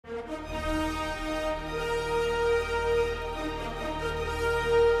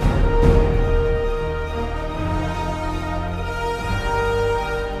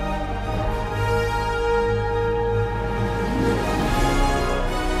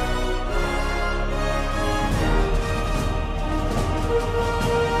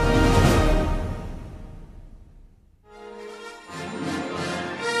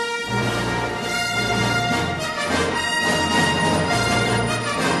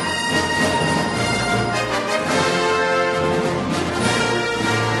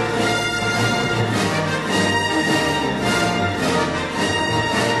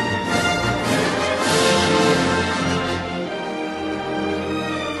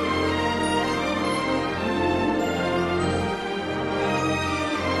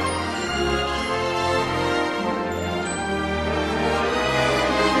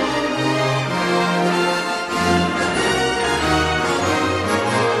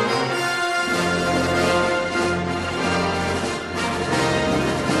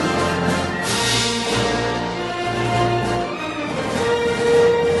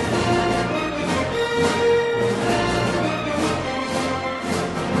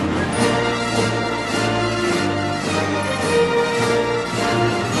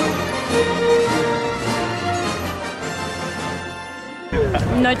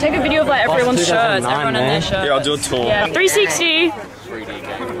No, take a video of like everyone's shirts, everyone in their shirts. Yeah, I'll do a tour. Yeah, 360.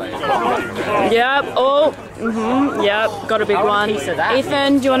 Yep. Oh. Yep. Got a big one.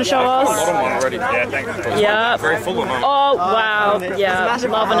 Ethan, do you want to show us? A lot of mine already. Yeah, thanks. Yep. Very full of mine. Oh wow. Yeah.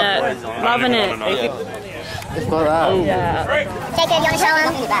 Loving it. Loving it. Oh. Yeah. Jacob, you want to show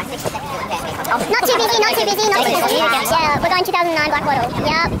them? Not too busy, not too busy, not too busy. Yeah, we're going 2009 Blackwattle.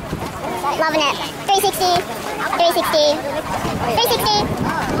 Yep. Loving it. 360. 360. 360.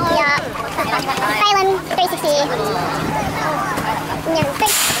 Yeah. Phelan, 360. Yeah,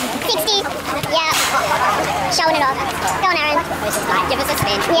 60. Yeah. Showing it off. Go on, Aaron. Give us a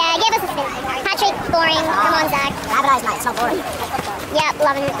spin. Yeah, give us a spin. Patrick, boring. Come on, Zach. Advertise, mate. It's not boring. Yep,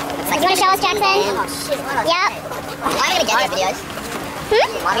 loving it. You want to show us, Jackson? Yep. Why are we going to get these videos?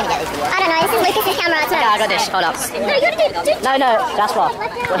 Why are we going to get these videos? I don't know. This is Lucas's camera. It's not. I got this. Hold up. No, you got to do. No, Jasper.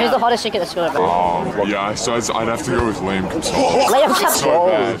 Well, who's the hottest chick at the school? Yeah, so I'd have to go with Liam. Liam, So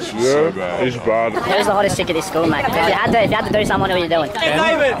bad. So bad. He's bad. Who's the hottest chick at this school, mate? If you had to do something, what are you doing?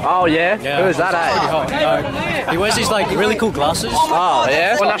 Oh yeah? Who is that, eh? He wears these like really cool glasses. Oh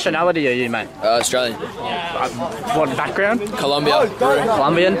yeah? What nationality are you, mate? Australian. What background? Colombia.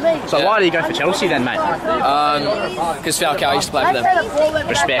 Colombian? So why do you go for Chelsea then, mate? Because Falcao used to play for them.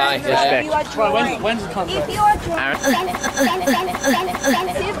 Respect. Yeah. When's the contract?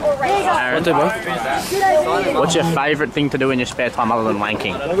 Aaron, what's your favourite thing to do in your spare time other than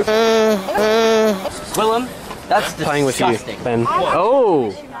wanking? Willem, that's playing with you, Ben.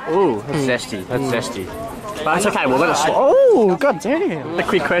 Oh, that's zesty. That's zesty. But it's okay. We'll let it. Oh, god damn! A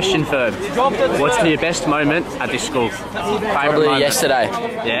quick question for what's your best moment at this school? probably moment? yesterday.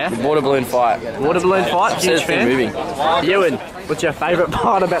 Yeah. Water balloon fight. Water balloon fight. Huge fan. Moving. Ewan, what's your favourite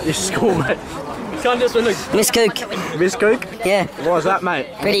part about this school, mate? Miss Cook. Miss Cook? Yeah. What was that, mate?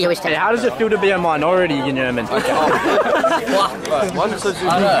 Pretty. Hey, how does it feel to be a minority in Yeoman? I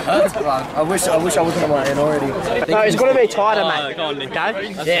wish I wasn't a minority. No, it's got to be tighter, mate.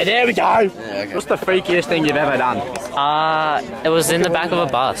 Okay? Yeah, there we go. Yeah, okay. What's the freakiest thing you've ever done? It was in the back of a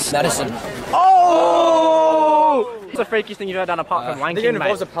bus. Madison. Oh! What's the freakiest thing you've ever done apart from wanking, mate? It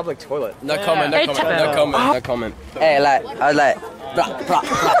involves a public toilet. No comment. No comment. Hey, I was like.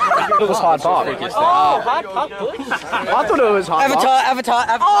 It was hard part. Oh, hard part. I thought it was hard Avatar.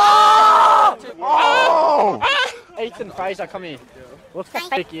 Oh! Ethan Fraser, come here. What's the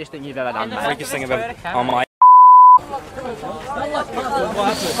freakiest thing you've ever done, mate? Freakiest thing I've ever on my.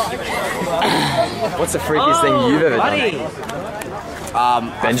 What's the freakiest thing you've ever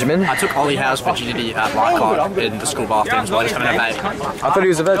done? Benjamin? I took Ollie Howe's virginity at Blackwattle in the school bathrooms while he was having a baby. I thought he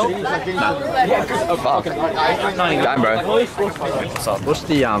was a virgin. No. Fuck. Damn, bro. So, what's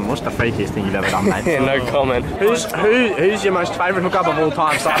the freakiest thing you've ever done, mate? No comment. Who's your most favourite hookup of all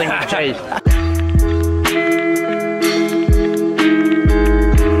time? Something with G.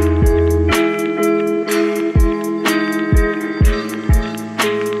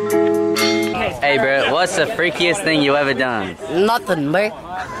 Hey bro, what's the freakiest thing you ever done? Nothing, bro.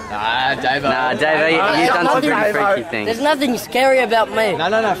 Nah, Dave, you've done some pretty freaky things. There's nothing scary about me.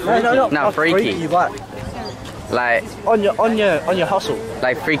 No, freaky. Like on your hustle.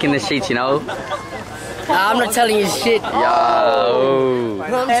 Like freaking the sheets, you know? I'm not telling you shit. Yo.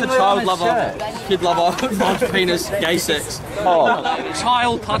 It's a child lover, kid lover, large penis, gay sex. Oh.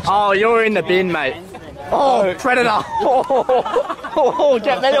 Child touch. Oh, you're in the bin, mate. Oh, predator! Oh,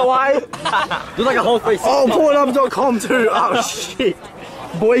 get me away! You're like a whole face. Oh, Pornhub.com too. Oh shit!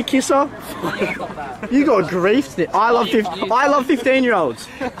 Boy kisser. You got griefed. I love 15-year-olds.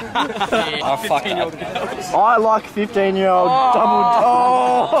 Oh fuck it. I like 15-year-old double.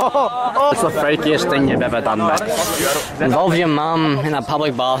 What's the freakiest thing you've ever done, mate? Involve your mum in a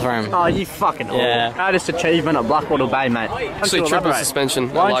public bathroom. Oh, you fucking yeah. Proudest achievement at Blackwattle Bay, mate. Actually, triple suspension.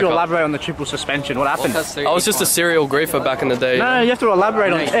 Why don't you elaborate on the triple suspension? What happened? I was just a serial griefer back in the day. No, you have to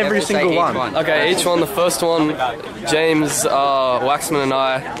elaborate on every single one. Okay, each one. The first one, James Waxman and I,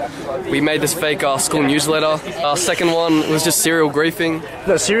 we made this fake school newsletter. Our second one was just serial griefing.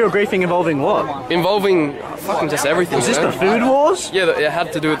 No, serial griefing involving what? Involving fucking just everything. Was this the food wars? Yeah, it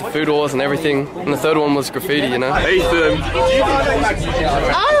had to do with the food wars and everything. And the third one was graffiti, you know. Ethan.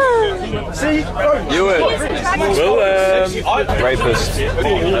 See? Ewan. Willem. Rapist.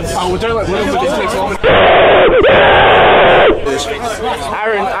 Oh, we'll do it.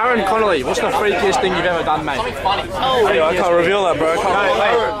 Aaron Connolly, what's the freakiest thing you've ever done, mate? Hey, I can't reveal that, bro.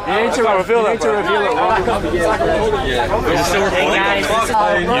 You need to reveal that, bro. Is it still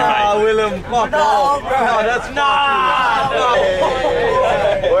recording? Nah, Willem. Fuck off. No, that's not.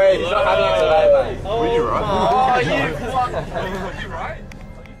 Wait, he's not having it today, mate. Were you right? Oh, you.